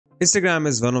Instagram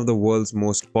is one of the world's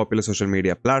most popular social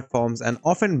media platforms and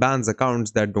often bans accounts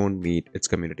that don't meet its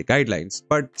community guidelines.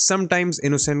 But sometimes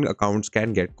innocent accounts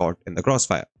can get caught in the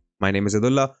crossfire. My name is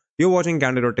Abdullah. You're watching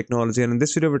Candid.Technology, and in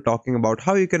this video we're talking about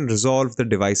how you can resolve the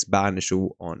device ban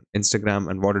issue on Instagram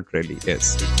and what it really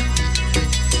is.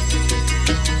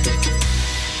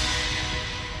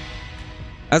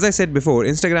 As I said before,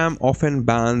 Instagram often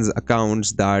bans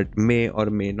accounts that may or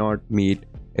may not meet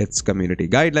its community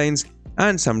guidelines,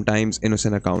 and sometimes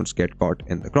innocent accounts get caught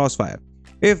in the crossfire.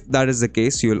 If that is the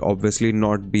case, you'll obviously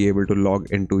not be able to log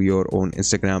into your own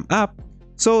Instagram app.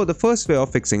 So the first way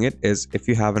of fixing it is, if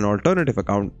you have an alternative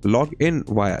account, log in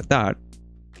via that.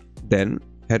 Then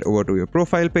head over to your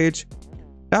profile page,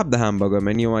 tap the hamburger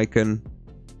menu icon,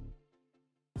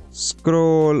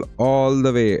 scroll all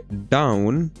the way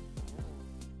down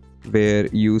where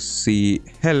you see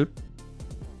help,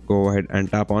 go ahead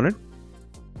and tap on it.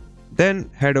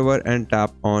 Then head over and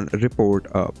tap on report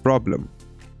a problem.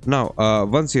 Now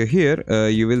once you're here,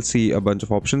 you will see a bunch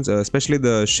of options, especially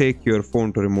the shake your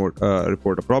phone to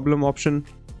report a problem option.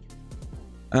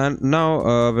 And now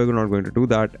we're not going to do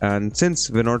that, and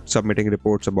since we're not submitting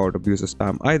reports about abuse or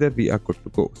spam either, we are good to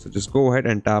go. So just go ahead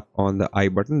and tap on the I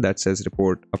button that says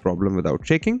report a problem without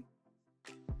shaking.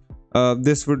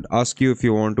 This would ask you if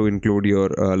you want to include your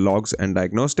logs and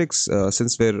diagnostics.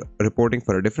 Since we're reporting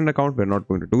for a different account, we're not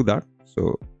going to do that.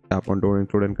 So tap on don't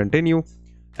include and continue.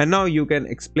 And now you can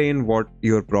explain what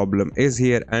your problem is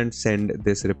here and send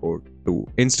this report to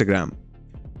Instagram.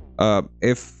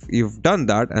 If you've done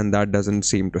that and that doesn't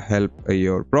seem to help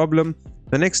your problem,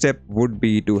 the next step would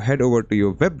be to head over to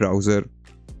your web browser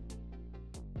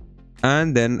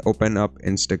and then open up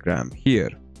Instagram here.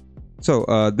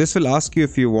 So this will ask you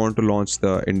if you want to launch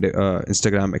the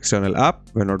Instagram external app.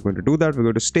 We're not going to do that. We're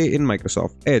going to stay in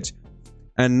Microsoft Edge.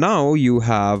 And now you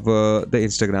have the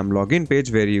Instagram login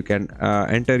page where you can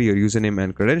enter your username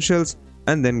and credentials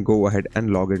and then go ahead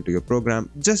and log into your program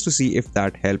just to see if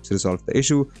that helps resolve the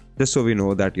issue, just so we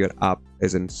know that your app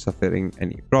isn't suffering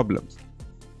any problems.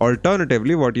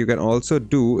 Alternatively, what you can also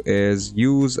do is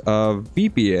use a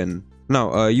VPN.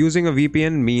 Now, using a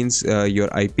VPN means your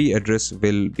IP address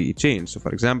will be changed. So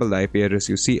for example, the IP address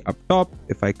you see up top,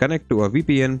 if I connect to a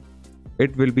VPN,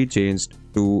 it will be changed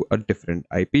to a different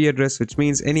IP address, which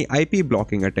means any IP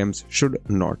blocking attempts should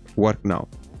not work now.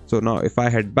 So now if I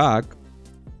head back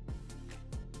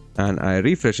and I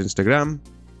refresh Instagram,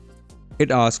 it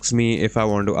asks me if I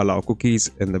want to allow cookies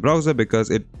in the browser because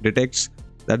it detects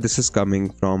that this is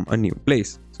coming from a new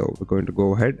place. So we're going to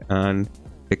go ahead and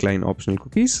decline optional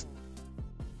cookies.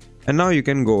 And now you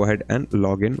can go ahead and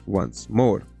log in once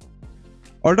more.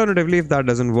 Alternatively, if that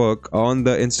doesn't work, on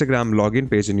the Instagram login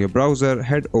page in your browser,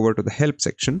 head over to the help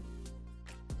section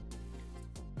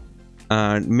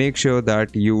and make sure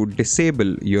that you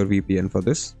disable your VPN for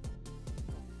this.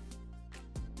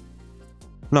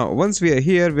 Now, once we are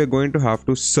here, we're going to have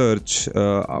to search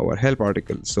our help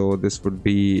article. So this would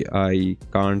be I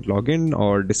can't log in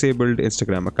or disabled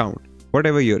Instagram account,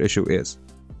 whatever your issue is.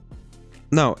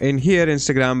 Now in here,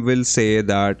 Instagram will say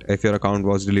that if your account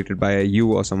was deleted by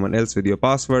you or someone else with your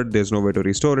password, there's no way to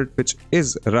restore it, which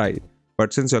is right.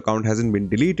 But since your account hasn't been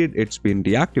deleted, it's been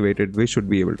deactivated, we should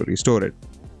be able to restore it.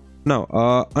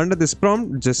 Now under this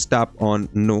prompt, just tap on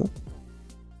no.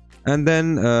 And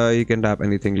then you can tap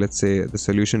anything. Let's say the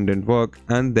solution didn't work,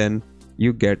 and then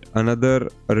you get another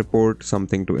report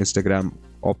something to Instagram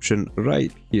option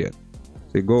right here.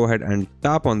 So you go ahead and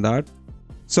tap on that.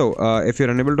 So if you're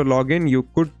unable to log in, you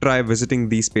could try visiting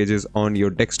these pages on your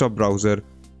desktop browser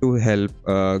to help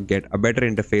get a better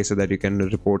interface so that you can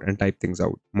report and type things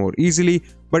out more easily.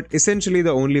 But essentially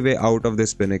the only way out of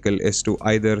this pinnacle is to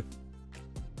either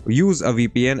use a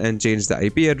VPN and change the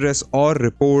IP address, or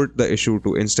report the issue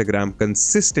to Instagram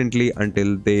consistently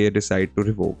until they decide to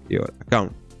revoke your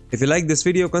account. If you like this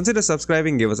video, consider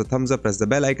subscribing, give us a thumbs up, press the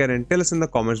bell icon, and tell us in the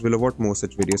comments below what more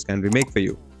such videos can we make for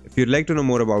you. If you'd like to know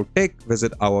more about tech,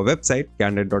 visit our website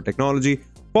Candid.Technology,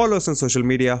 follow us on social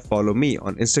media, follow me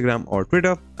on Instagram or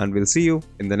Twitter, and we'll see you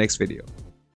in the next video.